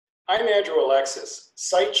I'm Andrew Alexis,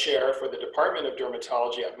 Site Chair for the Department of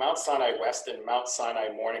Dermatology at Mount Sinai West and Mount Sinai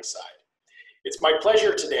Morningside. It's my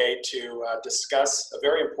pleasure today to discuss a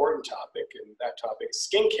very important topic, and that topic is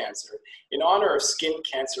skin cancer, in honor of Skin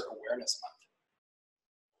Cancer Awareness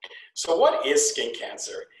Month. So what is skin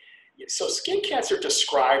cancer? So skin cancer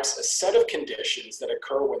describes a set of conditions that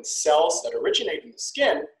occur when cells that originate in the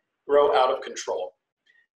skin grow out of control.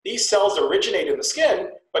 These cells originate in the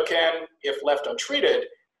skin, but can, if left untreated,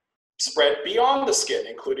 spread beyond the skin,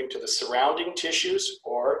 including to the surrounding tissues,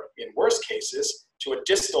 or in worst cases, to a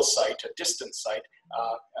distal site, a distant site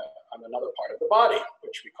on another part of the body,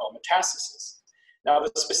 which we call metastasis. Now, the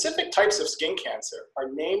specific types of skin cancer are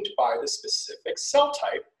named by the specific cell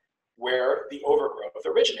type where the overgrowth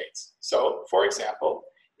originates. So, for example,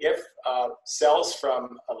 if cells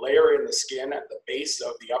from a layer in the skin at the base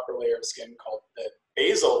of the upper layer of skin called the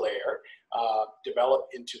basal layer develop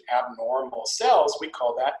into abnormal cells, we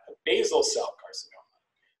call that a basal cell carcinoma.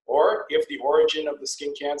 Or if the origin of the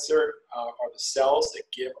skin cancer are the cells that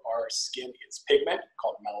give our skin its pigment,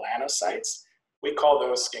 called melanocytes, we call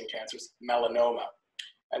those skin cancers melanoma.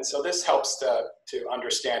 And so this helps to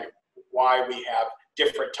understand why we have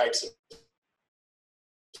different types of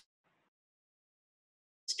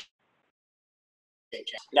skin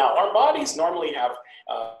cancer. Now, our bodies normally have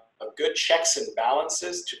good checks and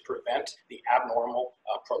balances to prevent the abnormal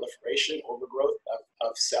proliferation, overgrowth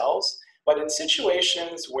of cells. But in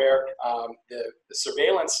situations where the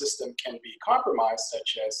surveillance system can be compromised,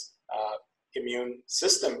 such as immune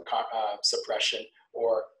system suppression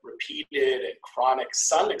or repeated and chronic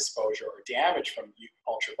sun exposure or damage from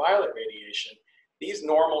ultraviolet radiation, these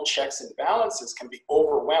normal checks and balances can be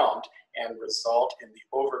overwhelmed and result in the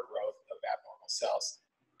overgrowth of abnormal cells,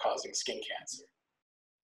 causing skin cancer.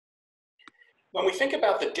 When we think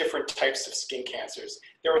about the different types of skin cancers,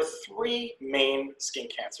 there are three main skin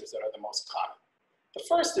cancers that are the most common. The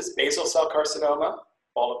first is basal cell carcinoma,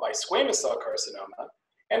 followed by squamous cell carcinoma,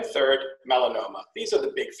 and third, melanoma. These are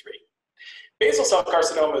the big three. Basal cell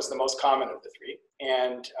carcinoma is the most common of the three,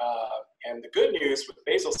 and the good news with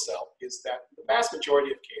basal cell is that the vast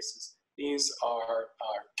majority of cases, these are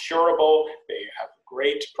curable. They have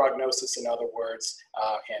great prognosis, in other words,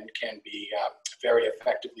 and can be very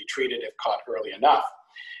effectively treated if caught early enough.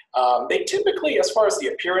 They typically, as far as the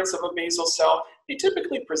appearance of a basal cell, they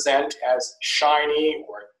typically present as shiny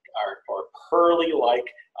or pearly-like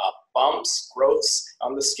bumps, growths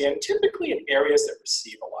on the skin, typically in areas that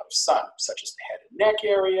receive a lot of sun, such as the head and neck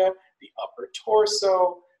area, the upper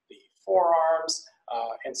torso, the forearms,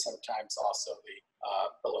 and sometimes also the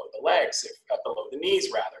below the legs, below the knees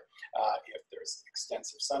rather, if there's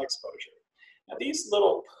extensive sun exposure. Now these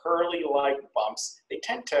little pearly-like bumps, they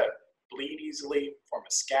tend to bleed easily, form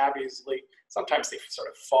a scab easily. Sometimes they sort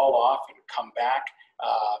of fall off and come back,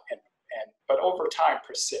 but over time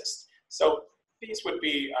persist. So these would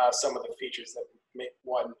be some of the features that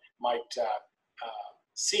one might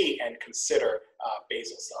see and consider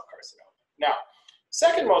basal cell carcinoma. Now,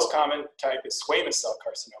 second most common type is squamous cell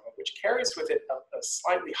carcinoma, which carries with it a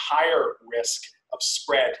slightly higher risk of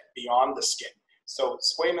spread beyond the skin. So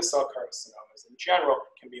squamous cell carcinomas in general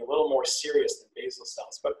can be a little more serious than basal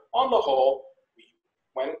cells, but on the whole,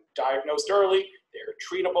 when diagnosed early, they're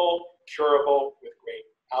treatable, curable with great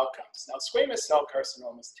outcomes. Now, squamous cell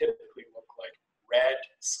carcinomas typically look like red,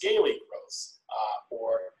 scaly growths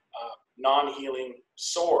or non-healing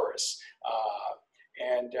sores.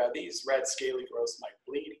 These red, scaly growths might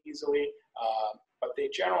bleed easily, but they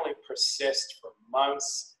generally persist for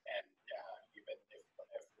months, and even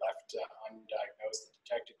if left undiagnosed and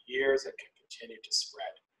detected, years, it can continue to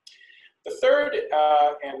spread. The third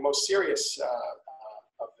and most serious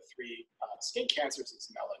of the three skin cancers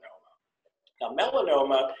is melanoma. Now,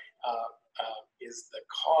 melanoma is the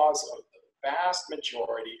cause of the vast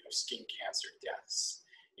majority of skin cancer deaths.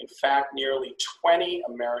 In fact, nearly 20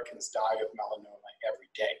 Americans die of melanoma every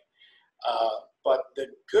day. But the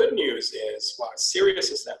good news is, while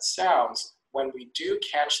serious as that sounds, when we do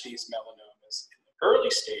catch these melanomas in the early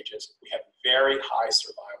stages, we have very high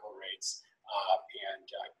survival rates and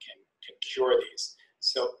can cure these.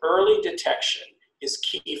 So early detection is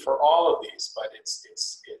key for all of these, but it's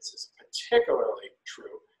particularly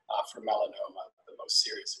true for melanoma, the most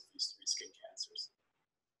serious of these three skin cancers.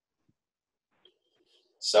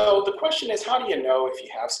 So the question is, how do you know if you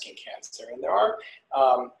have skin cancer? And there are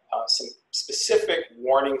some specific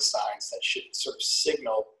warning signs that should sort of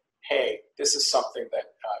signal, hey, this is something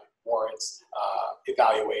that warrants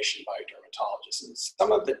evaluation by a dermatologist. And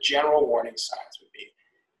some of the general warning signs would be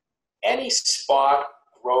any spot,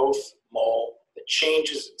 growth, mole that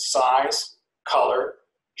changes in size, color,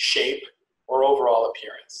 shape, or overall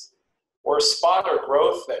appearance. or a spot or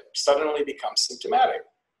growth that suddenly becomes symptomatic,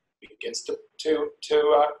 begins to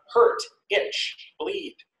hurt, itch,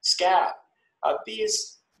 bleed, scab.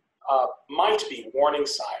 These might be warning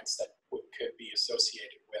signs that could be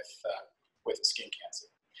associated with a skin cancer.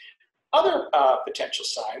 Other potential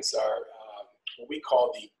signs are what we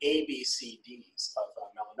call the ABCDs of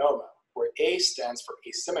melanoma, where A stands for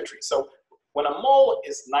asymmetry. So when a mole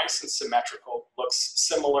is nice and symmetrical, looks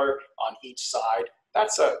similar on each side,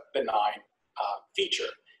 that's a benign feature.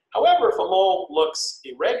 However, if a mole looks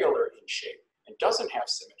irregular in shape and doesn't have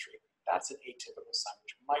symmetry, that's an atypical sign,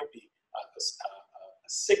 which might be a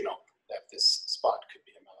signal that this spot could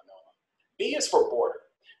be a melanoma. B is for border.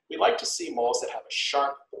 We like to see moles that have a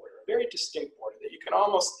sharp border, a very distinct border that you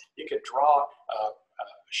could draw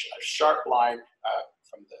a sharp line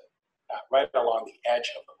from right along the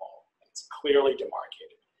edge of the mole, and it's clearly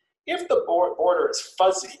demarcated. If the border is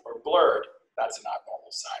fuzzy or blurred, that's an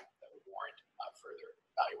abnormal sign that would warrant further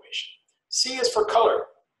evaluation. C is for color.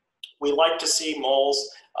 We like to see moles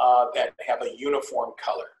that have a uniform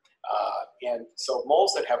color. And so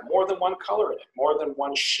moles that have more than one color in it, more than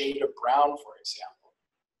one shade of brown, for example,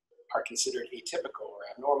 are considered atypical or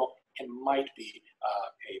abnormal and might be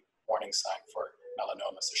a warning sign for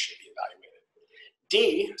melanoma, so should be evaluated.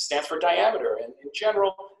 D stands for diameter, and in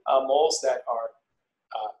general, moles that are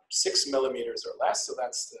 6 millimeters or less, so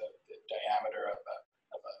that's the diameter of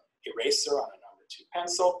an eraser on a number 2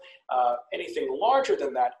 pencil. Anything larger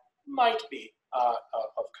than that might be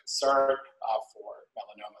of concern for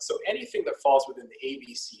melanoma. So anything that falls within the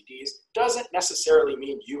ABCDs doesn't necessarily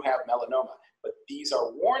mean you have melanoma, but these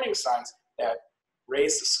are warning signs that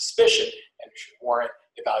raise the suspicion and should warrant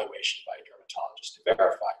evaluation by a dermatologist to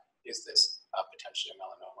verify, is this potentially a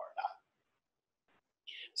melanoma or not.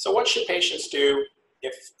 So what should patients do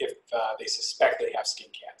if they suspect they have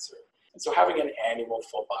skin cancer? And so having an annual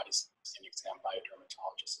full body skin exam by a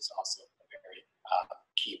dermatologist is also a very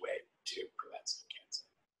key way to prevent skin cancer.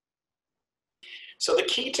 So the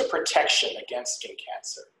key to protection against skin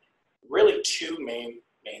cancer, really 2 main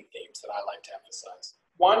themes that I like to emphasize.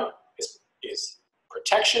 One is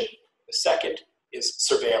protection, the second is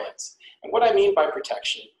surveillance. And what I mean by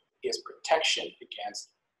protection is protection against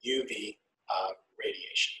UV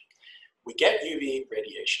radiation. We get UV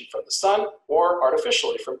radiation from the sun or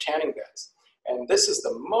artificially from tanning beds. And this is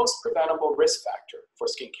the most preventable risk factor for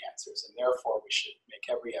skin cancers, and therefore we should make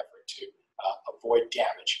every effort to avoid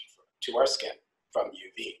damage to our skin from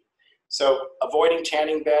UV. So avoiding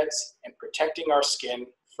tanning beds and protecting our skin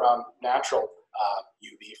from natural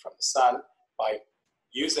UV from the sun by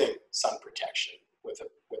using sun protection with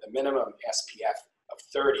a minimum SPF of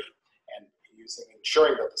 30 and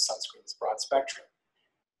ensuring that the sunscreen is broad spectrum.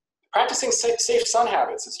 Practicing safe sun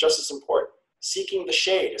habits is just as important. Seeking the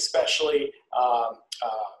shade, especially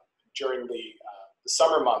during the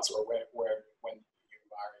summer months or when you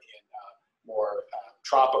are in more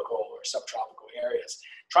tropical or subtropical areas.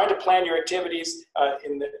 Trying to plan your activities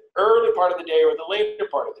in the early part of the day or the later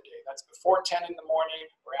part of the day. That's before 10 in the morning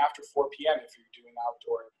or after 4 p.m. if you're doing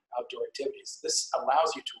outdoor activities. This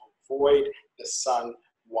allows you to avoid the sun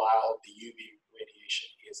while the UV radiation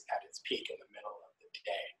is at its peak in the middle of the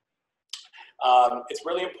day. It's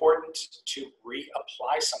really important to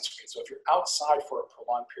reapply sunscreen. So if you're outside for a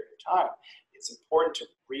prolonged period of time, it's important to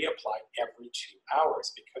reapply every 2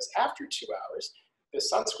 hours, because after 2 hours, the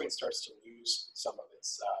sunscreen starts to lose some of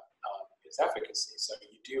its efficacy. So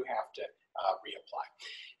you do have to reapply.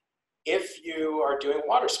 If you are doing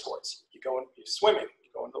water sports, you're swimming, you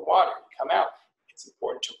go into the water, you come out, it's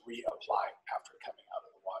important to reapply after coming out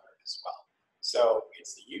of the water as well. So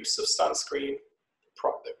it's the use of sunscreen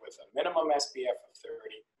with a minimum SPF of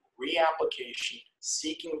 30, reapplication,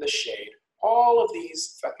 seeking the shade, all of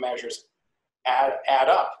these measures add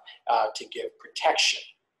up to give protection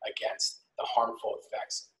against the harmful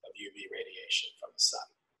effects of UV radiation from the sun.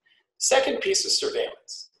 Second piece is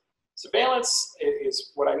surveillance. Surveillance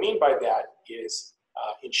is, what I mean by that is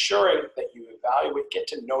ensuring that you get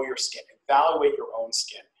to know your skin, evaluate your own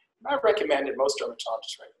skin. And I recommend, and most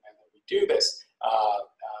dermatologists recommend, that we do this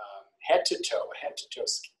head-to-toe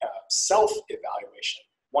self-evaluation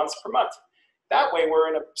once per month. That way we're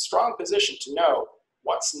in a strong position to know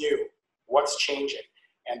what's new, what's changing.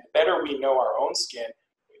 And the better we know our own skin,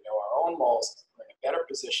 we know our own moles, we're in a better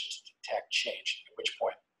position to detect change, at which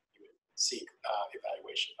point you would seek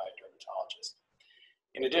evaluation by a dermatologist.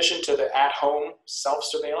 In addition to the at-home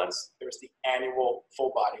self-surveillance, there's the annual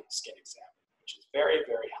full-body skin exam, which is very,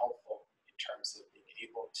 very helpful in terms of being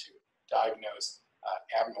able to diagnose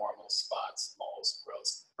abnormal spots, moles,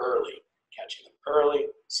 growths early, catching them early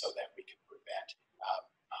so that we can prevent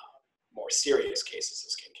more serious cases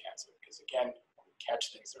of skin cancer. Because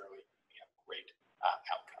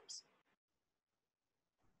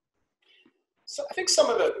So I think some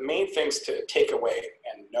of the main things to take away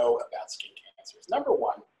and know about skin cancers. Number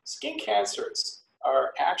one, skin cancers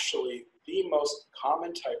are actually the most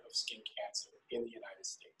common type of skin cancer in the United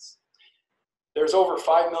States. There's over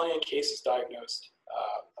 5 million cases diagnosed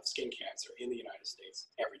of skin cancer in the United States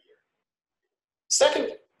every year.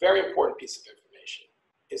 Second very important piece of information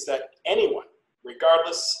is that anyone,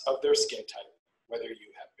 regardless of their skin type, whether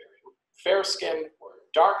you have very fair skin or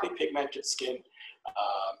darkly pigmented skin,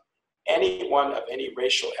 anyone of any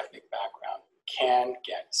racial ethnic background can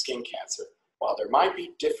get skin cancer. While there might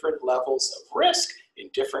be different levels of risk in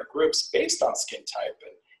different groups based on skin type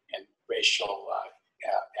and racial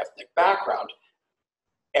ethnic background,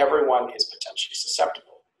 everyone is potentially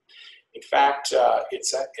susceptible. In fact,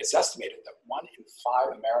 it's estimated that 1 in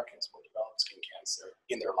 5 Americans will develop skin cancer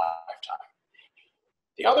in their lifetime.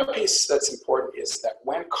 The other piece that's important is that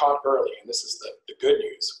when caught early, and this is the good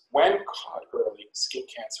news, when caught early, skin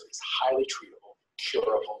cancer is highly treatable,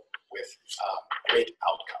 curable, with great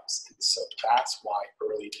outcomes. And so that's why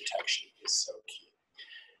early detection is so key.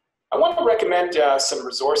 I want to recommend some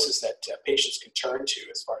resources that patients can turn to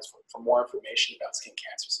as far as for more information about skin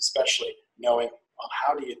cancers, especially knowing, well,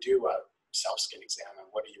 how do you do a self-skin exam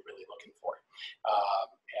and what are you really looking for?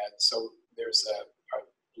 And so there's the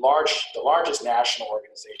largest national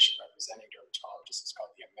organization representing dermatologists is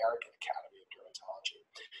called the American Academy of Dermatology.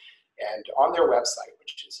 And on their website,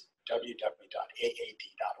 which is www.aad.org,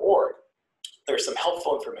 there's some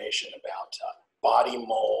helpful information about body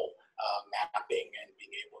mole mapping and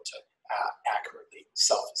being able to accurately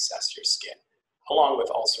self-assess your skin, along with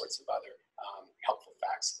all sorts of other helpful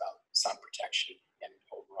facts about sun protection and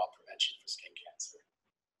overall prevention for skin cancer.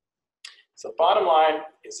 So bottom line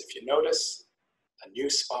is, if you notice a new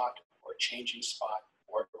spot or changing spot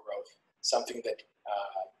or growth, something that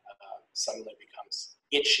suddenly becomes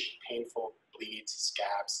itchy, painful, bleeds,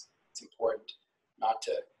 scabs, it's important not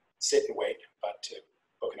to sit and wait, but to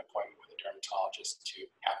book an appointment with a dermatologist to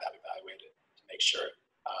have that evaluated to make sure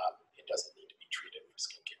it doesn't need to be treated for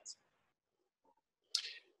skin cancer.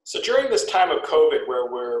 So during this time of COVID,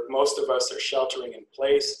 where most of us are sheltering in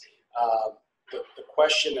place, the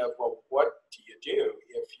question of, well, what do you do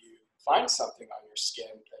if you find something on your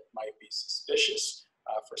skin that might be suspicious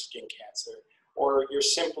for skin cancer, or you're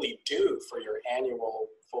simply due for your annual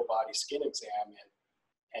full body skin exam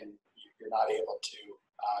and you're not able to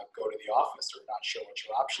go to the office or not sure what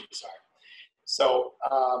your options are. So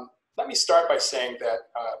let me start by saying that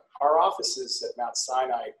our offices at Mount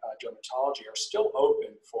Sinai Dermatology are still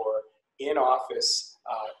open for in-office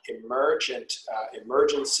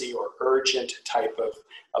emergency or urgent type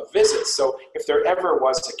of visits. So if there ever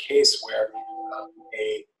was a case where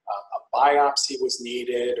a biopsy was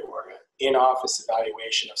needed or an in-office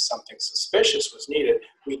evaluation of something suspicious was needed,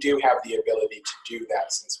 we do have the ability to do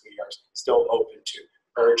that since we are still open to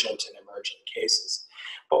urgent and emergent cases.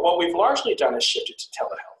 But what we've largely done is shifted to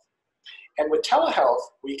telehealth. And with telehealth,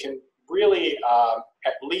 we can really,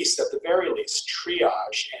 at the very least,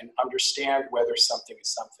 triage and understand whether something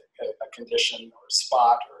is a condition or a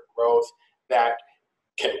spot or a growth that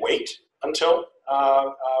can wait until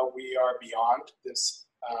we are beyond this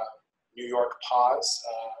New York pause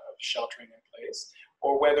of sheltering in place,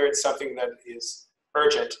 or whether it's something that is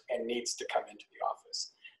urgent and needs to come into the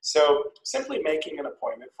office. So simply making an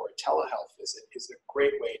appointment for a telehealth visit is a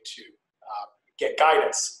great way to get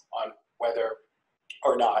guidance on whether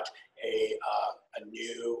or not a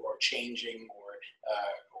new or changing or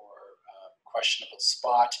questionable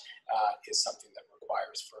spot is something that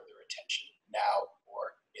requires further attention now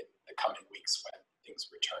or in the coming weeks when things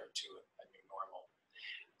return to a new normal.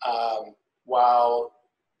 While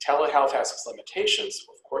telehealth has its limitations,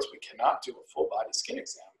 of course, we cannot do a full body skin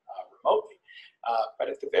exam remotely. But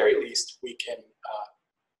at the very least, we can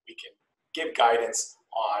give guidance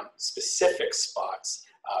on specific spots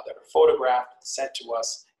that are photographed, sent to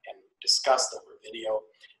us, and discussed over video,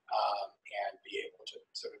 and be able to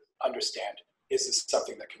sort of understand, is this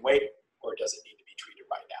something that can wait, or does it need to be treated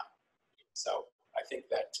right now? So I think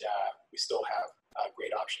that we still have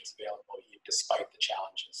great options available, despite the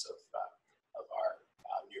challenges of our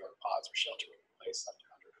New York pause or sheltering in place under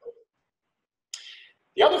COVID.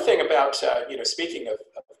 The other thing about, speaking of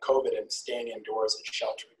COVID and staying indoors and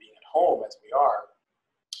sheltering, being at home as we are,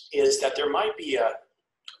 is that there might be a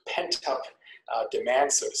pent-up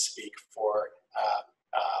demand, so to speak, for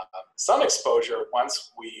sun exposure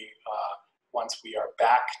once we are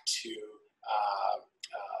back to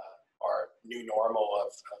our new normal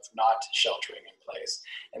of not sheltering in place.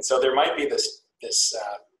 And so there might be this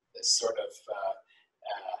sort of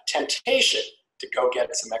temptation to go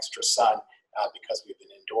get some extra sun because we've been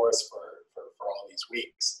indoors for all these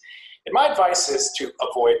weeks. And my advice is to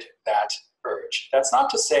avoid that urge. That's not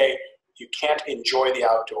to say you can't enjoy the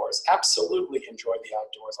outdoors. Absolutely enjoy the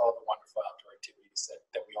outdoors, all the wonderful outdoor activities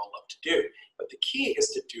that we all love to do. But the key is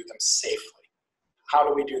to do them safely. How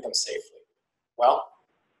do we do them safely? Well,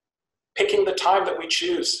 picking the time that we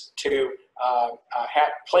choose to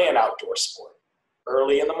play an outdoor sport.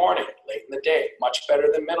 Early in the morning, late in the day, much better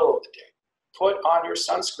than middle of the day. Put on your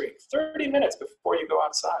sunscreen 30 minutes before you go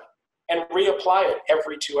outside and reapply it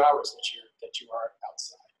every 2 hours that you are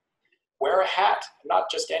outside. Wear a hat,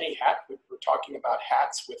 not just any hat. We're talking about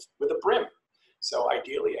hats with a brim. So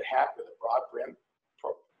ideally a hat with a broad brim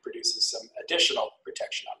produces some additional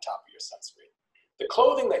protection on top of your sunscreen. The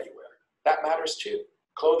clothing that you wear, that matters too.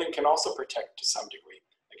 Clothing can also protect to some degree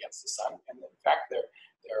against the sun. And in fact,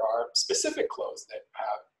 there are specific clothes that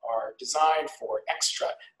are designed for extra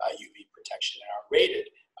UV protection and are rated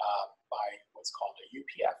by what's called a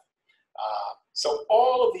UPF. So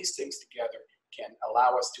all of these things together can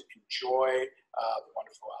allow us to enjoy the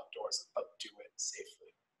wonderful outdoors, but do it safely.